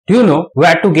Do you know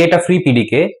where to get a free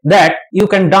PDK that you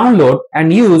can download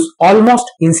and use almost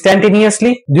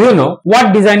instantaneously? Do you know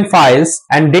what design files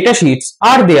and datasheets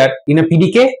are there in a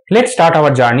PDK? Let's start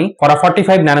our journey for a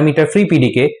 45 nanometer free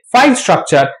PDK, file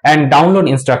structure and download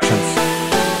instructions.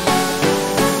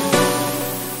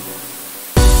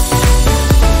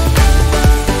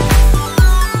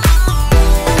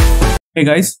 Hey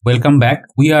guys, welcome back.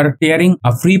 We are sharing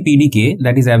a free PDK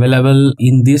that is available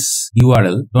in this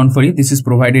URL. Don't worry, this is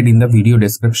provided in the video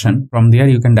description. From there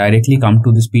you can directly come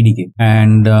to this PDK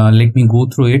and let me go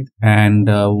through it. And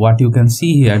what you can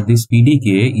see here, this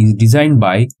PDK is designed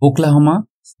by Oklahoma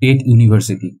State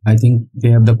University. I think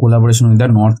they have the collaboration with the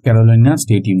North Carolina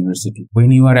State University.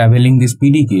 When you are availing this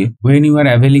PDK,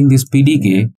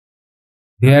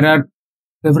 there are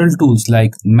several tools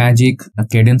like Magic, the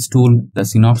Cadence tool, the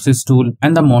Synopsys tool,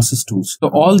 and the MOSS tools. So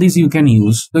all these you can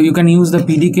use. So you can use the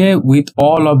PDK with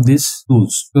all of these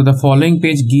tools. So the following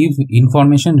page gives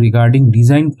information regarding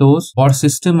design flows for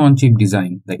system on chip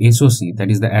design, the SoC, that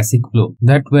is the ASIC flow,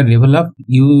 that were developed to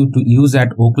use at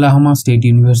Oklahoma State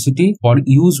University for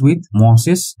use with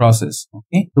MOSS process.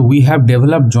 Okay. So we have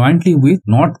developed jointly with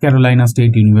North Carolina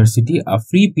State University a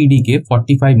free PDK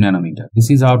 45 nanometer.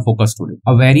 This is our focus today.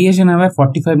 A variation of a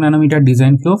 45 nanometer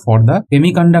design flow for the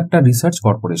Semiconductor Research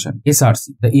Corporation, SRC.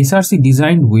 The SRC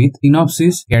designed with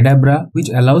Synopsys Cadabra, which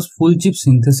allows full chip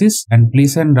synthesis and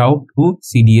place and route to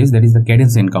CDS, that is the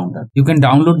Cadence Encounter. You can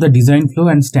download the design flow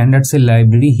and standard cell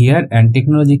library here and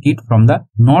technology kit from the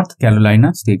North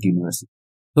Carolina State University.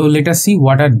 So let us see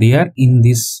what are there in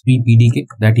this free PDK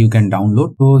that you can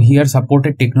download. So here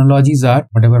supported technologies are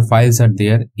whatever files are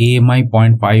there: AMI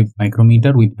 0.5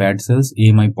 micrometer with pad cells,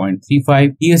 AMI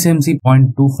 0.35, TSMC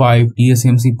 0.25,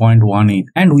 TSMC 0.18,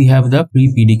 and we have the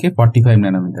free PDK 45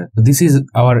 nanometer. So this is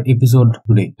our episode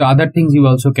today. So other things you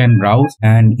also can browse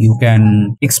and you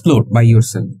can explore by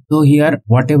yourself. So here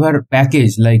whatever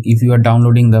package, like if you are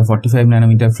downloading the 45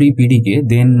 nanometer free PDK,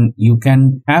 then you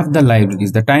can have the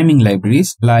libraries, the timing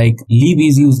libraries, like lib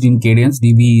is used in Cadence,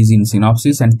 db is in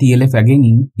Synopsys, and TLF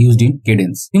again used in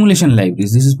Cadence. Simulation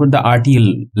libraries, this is for the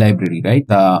RTL library, right?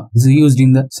 This is used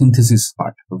in the synthesis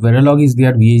part. So Verilog is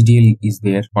there, VHDL is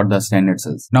there for the standard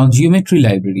cells. Now geometry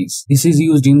libraries, this is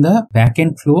used in the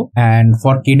backend flow, and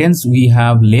for Cadence we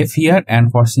have LEF here,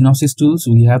 and for Synopsys tools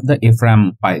we have the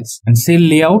FRAM files. And cell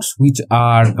layouts which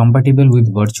are compatible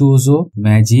with Virtuoso,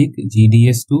 Magic,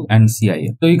 GDSII and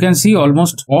CIF. So you can see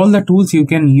almost all the tools you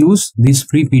can use this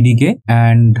free PDK,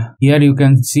 and here you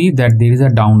can see that there is a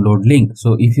download link.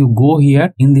 So if you go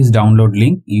here in this download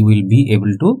link, you will be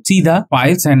able to see the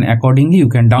files, and accordingly you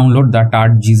can download the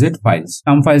 .gz files.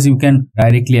 Some files you can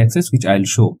directly access, which I'll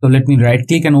show. So let me right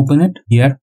click and open it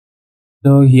here.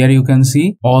 So here you can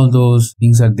see all those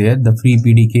things are there, the free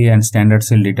PDK and standard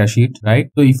cell datasheet, right?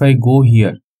 So if I go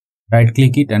here, right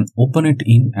click it and open it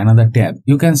in another tab,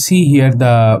 you can see here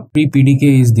the free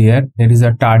PDK is there. There is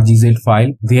a .gz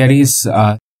file. There is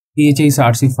a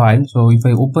CSHRC file. So if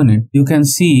I open it, you can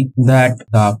see that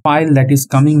the file that is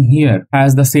coming here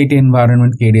has the set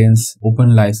environment cadence,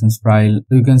 open license file.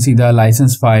 So you can see the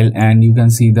license file, and you can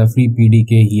see the free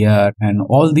PDK here, and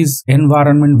all these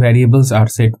environment variables are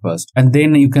set first. And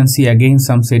then you can see again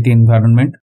some set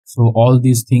environment. So all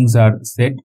these things are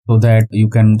set so that you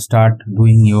can start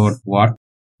doing your work.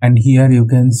 And here you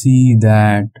can see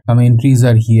that some entries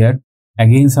are here.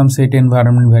 Again, some set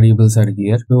environment variables are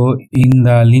here. So in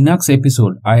the Linux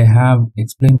episode, I have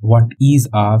explained what is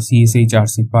a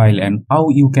CSHRC file and how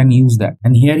you can use that.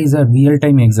 And here is a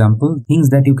real-time example, things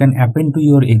that you can append to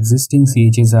your existing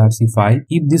CSHRC file.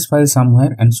 Keep this file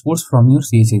somewhere and source from your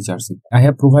CSHRC. I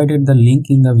have provided the link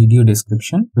in the video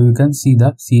description, so you can see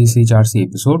the CSHRC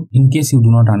episode in case you do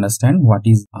not understand what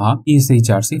is a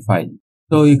CSHRC file.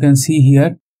 So you can see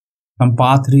here some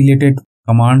path related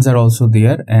commands are also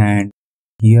there, and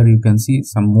here you can see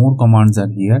some more commands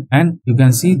are here, and you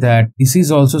can see that this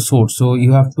is also source. So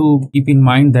you have to keep in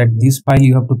mind that this file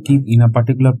you have to keep in a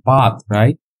particular path,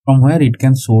 right, from where it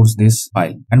can source this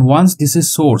file. And once this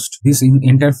is sourced, this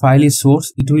entire file is sourced,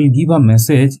 it will give a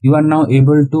message. You are now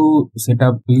able to set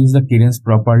up to use the cadence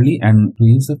properly and to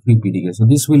use the free PDK. So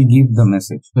this will give the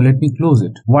message. So let me close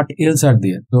it. What else are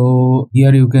there? So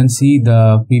here you can see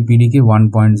the free PDK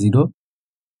 1.0.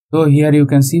 So here you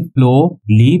can see flow,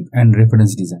 lib and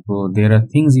reference design. So there are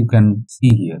things you can see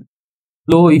here.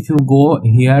 Flow, if you go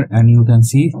here and you can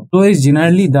see, flow is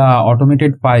generally the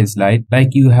automated files, like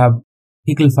you have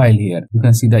tickle file here. You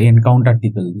can see the encounter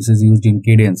tickle. This is used in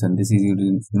Cadence and this is used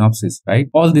in Synopsys, right?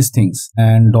 All these things.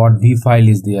 And .v file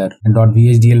is there, and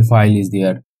 .vhdl file is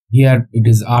there. Here it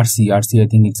is RC. I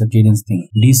think it's a cadence thing.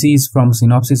 DC is from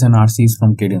Synopsys and RC is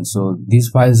from cadence. So these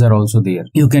files are also there.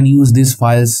 You can use these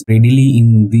files readily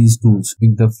in these tools.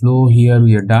 With the flow here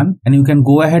we are done, and you can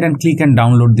go ahead and click and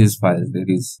download these files.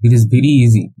 It is very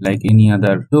easy like any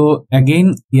other. So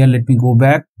again here let me go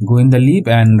back, go in the lib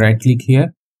and right click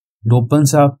here. It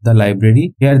opens up the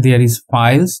library. Here there is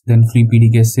files, then free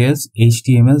PDK cells,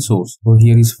 HTML source. So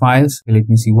here is files. Let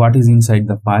me see what is inside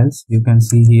the files. You can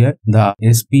see here the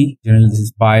SP, generally this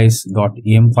is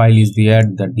pies.am file is there,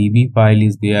 the db file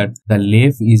is there, the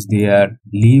lef is there,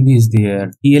 lib is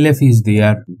there, elf is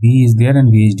there, v is there,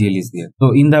 and vhdl is there.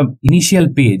 So in the initial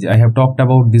page I have talked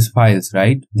about these files,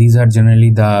 right? These are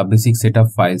generally the basic set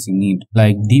of files you need.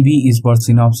 Like db is for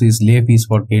Synopsys, lef is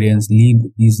for cadence,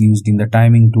 lib is used in the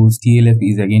timing tools, TLF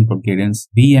is again for cadence,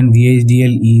 V and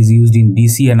VHDL is used in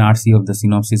DC and RC of the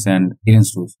Synopsys and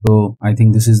cadence tools. So I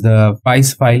think this is the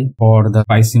PEX file for the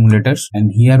PEX simulators,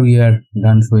 and here we are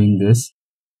done showing this.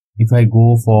 If I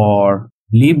go for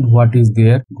lib, what is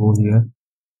there? Go here.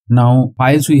 Now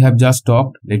files we have just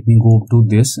talked. Let me go to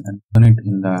this and open it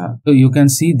in the. So you can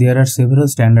see there are several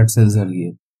standard cells are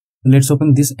here. Let's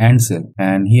open this AND cell,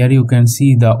 and here you can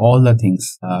see all the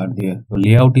things are there. So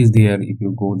layout is there. If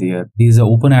you go there, this is an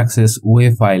open access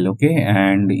OA file, okay,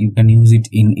 and you can use it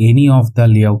in any of the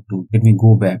layout tools. Let me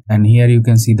go back, and here you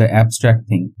can see the abstract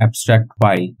thing, abstract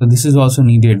file. So this is also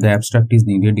needed. The abstract is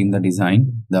needed in the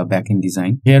design, the backend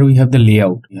design. Here we have the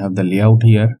layout. We have the layout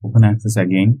here, open access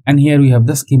again, and here we have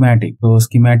the schematic. So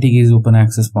schematic is open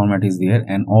access format is there,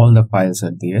 and all the files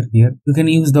are there. Here you can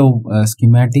use the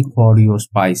schematic for your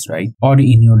spice, right? Or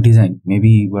in your design, maybe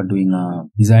you are doing a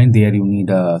design, there you need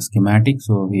a schematic,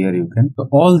 so here you can. So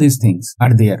all these things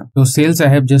are there. So cells I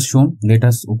have just shown. Let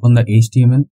us open the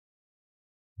HTML.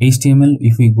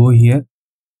 If we go here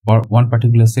for one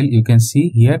particular cell, you can see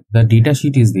here the data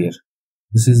sheet is there.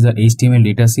 This is the HTML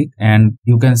data sheet, and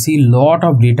you can see lot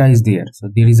of data is there. So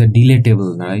there is a delay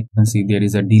table, right? You can see there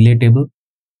is a delay table.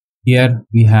 Here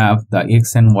we have the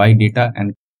X and Y data,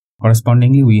 and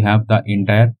correspondingly we have the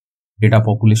entire data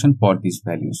population for these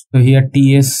values. So here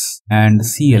TS and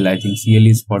CL, I think CL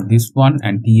is for this one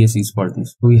and TS is for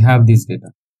this. So we have this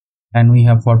data, and we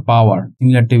have for power,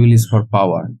 similar table is for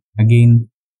power. Again,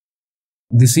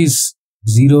 this is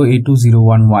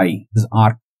 0A201Y, this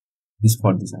arc is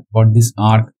for this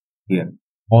arc here.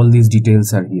 All these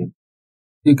details are here.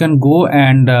 You can go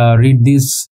and read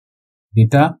this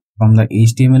data from the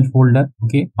HTML folder.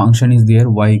 Okay, function is there,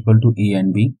 y equal to a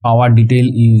and b. Power detail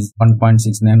is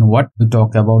 1.69 watt. We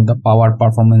talk about the power,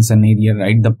 performance and area,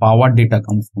 right? The power data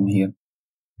comes from here,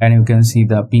 and you can see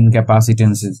the pin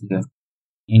capacitance is here.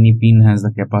 Any pin has the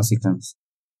capacitance,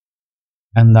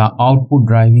 and the output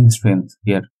driving strength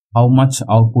here. How much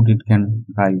output it can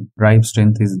drive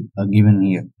strength is given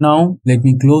here. Now let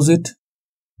me close it.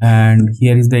 And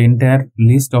here is the entire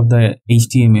list of the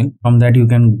HTML. From that you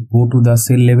can go to the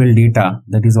cell level data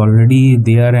that is already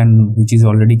there and which is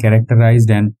already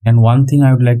characterized. And one thing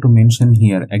I would like to mention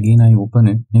here, again I open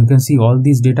it, you can see all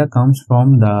this data comes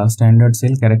from the standard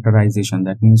cell characterization.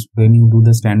 That means when you do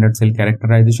the standard cell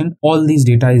characterization, all this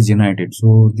data is generated.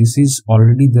 So this is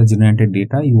already the generated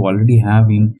data you already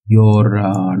have in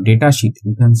your data sheet.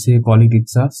 You can say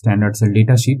it's a standard cell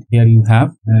data sheet. Here you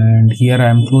have, and here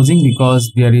I am closing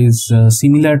because there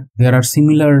are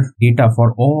similar data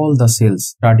for all the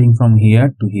cells starting from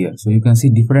here to here. So you can see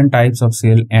different types of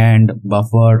cell: AND,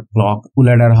 buffer, clock, full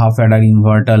adder, half adder,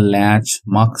 inverter, latch,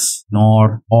 mux,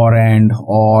 NOR, OR AND,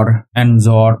 OR, and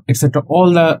XOR, etc.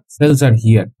 All the cells are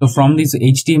here. So from this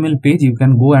HTML page you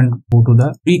can go and go to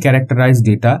the pre-characterized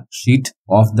data sheet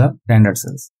of the standard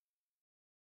cells.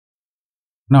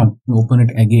 Now open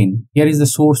it again. Here is the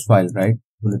source file, right?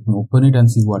 So let me open it and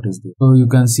see what is there. So you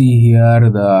can see here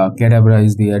the Cadabra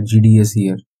is there, GDS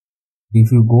here.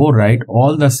 If you go right,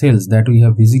 all the cells that we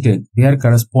have visited, their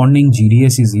corresponding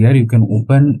GDS is here. You can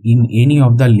open in any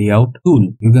of the layout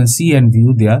tool. You can see and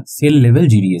view their cell level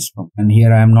GDS from. And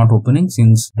here I am not opening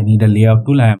since I need a layout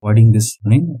tool. I am avoiding this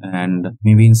opening, and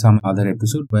maybe in some other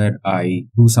episode where I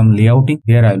do some layouting,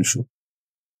 here I will show.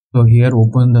 So here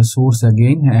open the source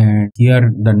again, and here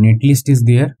the netlist is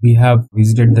there. We have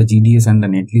visited the GDS and the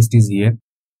netlist is here.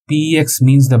 PEX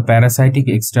means the parasitic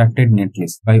extracted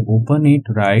netlist. If I open it,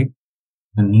 right,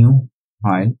 a new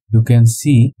file, you can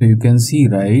see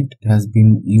right, it has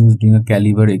been used in a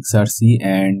caliber XRC,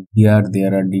 and here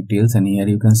there are details, and here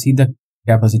you can see the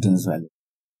capacitance value.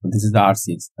 So this is the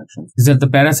RC extraction. These are the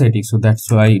parasitic, so that's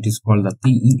why it is called the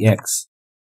PEX.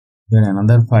 Here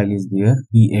another file is there,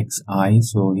 PXI.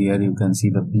 So here you can see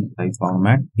the PXI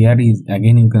format. Here is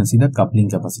again you can see the coupling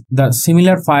capacity. The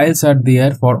similar files are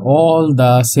there for all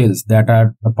the cells that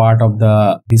are a part of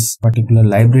this particular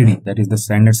library, that is the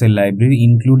standard cell library,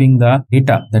 including the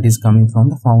data that is coming from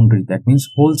the foundry. That means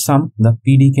whole sum, the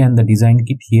PDK and the design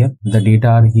kit here, the data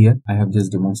are here. I have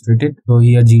just demonstrated. So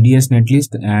here GDS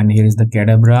netlist, and here is the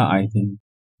Cadabra, I think,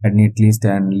 at netlist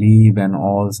and lib and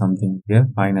all something here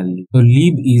finally. So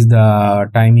lib is the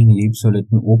timing lib. So let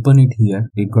me open it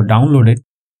here. It got downloaded.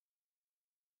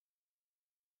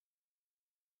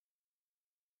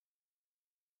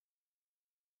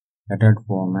 Rathod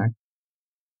format.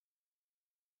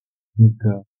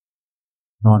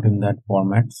 Not in that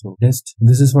format. So just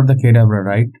this is for the Cadabra,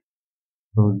 right?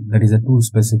 So there is a tool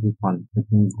specific one. Let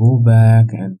me go back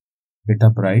and set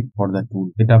up right for the tool.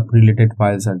 Setup related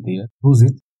files are there. Choose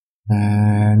it.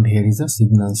 And here is a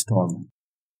signal storm.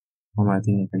 I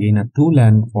think again a tool,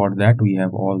 and for that we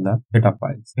have all the setup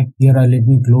files. Okay. Here let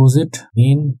me close it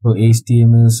in. So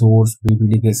HTML source,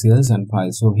 PDK cells and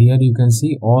files. So here you can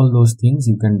see all those things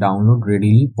you can download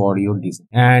readily for your design.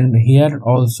 And here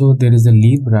also there is a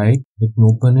lib, right? Let me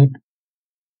open it.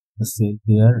 Let's say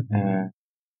here and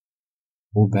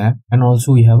go back. And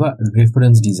also we have a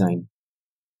reference design.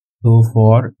 So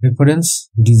for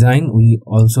reference design, we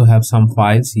also have some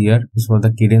files here. This is for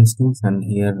the cadence tools, and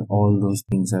here all those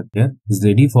things are there. It's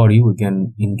ready for you. You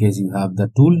can, in case you have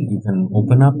the tool, you can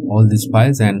open up all these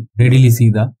files and readily see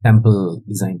the sample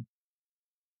design.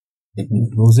 Let me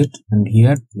close it, and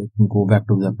here let me go back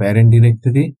to the parent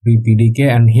directory,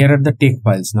 PDK, and here are the tex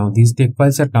files. Now these tex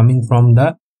files are coming from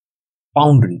the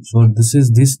foundry. So this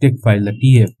is this tex file, the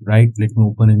TF, right? Let me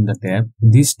open in the tab.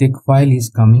 This tex file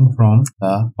is coming from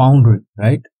the foundry,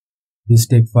 right? This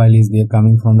tex file is there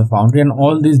coming from the foundry, and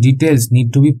all these details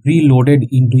need to be preloaded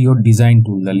into your design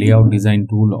tool, the layout design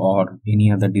tool or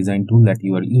any other design tool that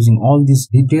you are using. All these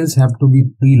details have to be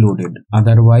preloaded,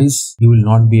 otherwise you will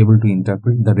not be able to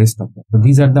interpret the rest of it. So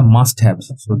these are the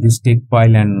must-haves. So this tex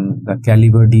file and the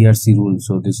caliber DRC rule.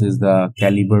 So this is the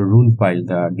caliber rule file,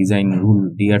 the design rule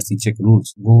DRC check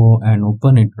rules. Go and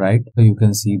open it, right? So you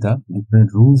can see the different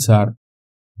rules are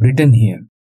written here.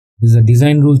 This is a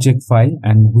design rule check file,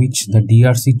 and which the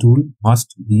DRC tool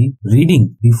must be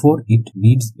reading before it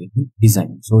reads any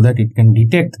design, so that it can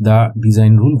detect the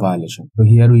design rule violation. So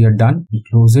here we are done. We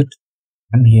close it,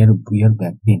 and here we are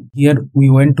back in. Here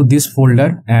we went to this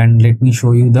folder, and let me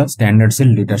show you the standard cell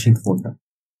datasheet folder.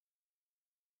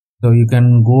 So you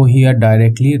can go here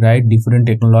directly, right? Different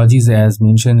technologies as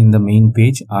mentioned in the main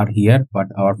page are here, but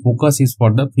our focus is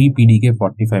for the free PDK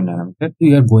 45 nanometer.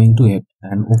 We are going to it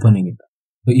and opening it.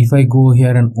 So if I go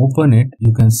here and open it,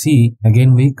 you can see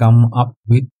again we come up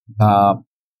with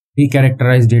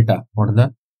pre-characterized data for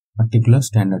the particular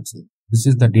standard cell. This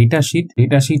is the data sheet.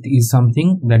 Data sheet is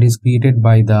something that is created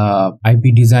by the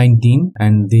IP design team,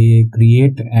 and they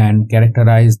create and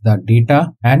characterize the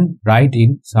data and write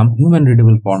in some human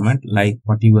readable format like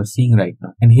what you are seeing right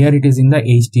now. And here it is in the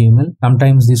HTML.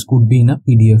 Sometimes this could be in a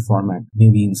PDF format,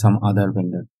 maybe in some other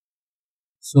vendor.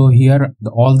 So here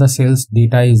all the cells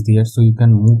data is there, so you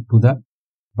can move to the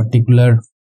particular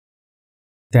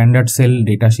standard cell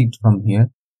datasheet from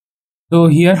here. So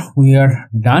here we are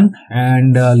done,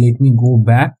 and let me go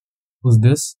back. Close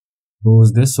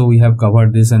this. So we have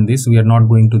covered this and this. We are not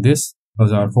going to this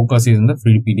because our focus is in the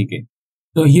free PDK.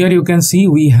 So here you can see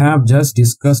we have just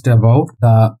discussed about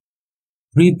the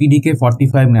free PDK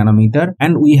 45 nanometer,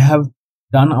 and we have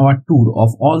done our tour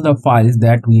of all the files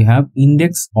that we have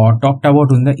indexed or talked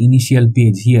about in the initial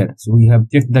page here. So we have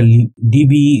checked the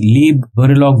DB, lib,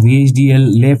 Verilog,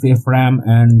 VHDL, lef, FRAM,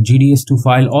 and GDSII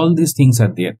file. All these things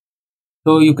are there.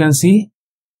 So you can see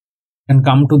and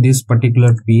come to this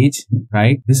particular page,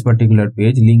 right? This particular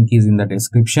page link is in the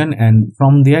description, and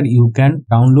from there you can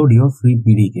download your free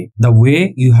PDK. The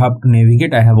way you have to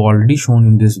navigate I have already shown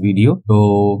in this video,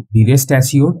 so be rest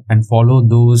assured and follow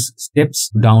those steps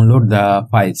to download the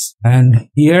files. And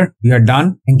here we are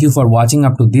done. Thank you for watching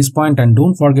up to this point, and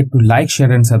don't forget to like,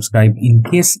 share and subscribe. In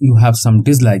case you have some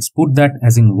dislikes, put that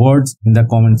as in words in the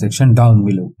comment section down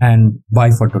below, and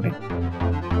bye for today.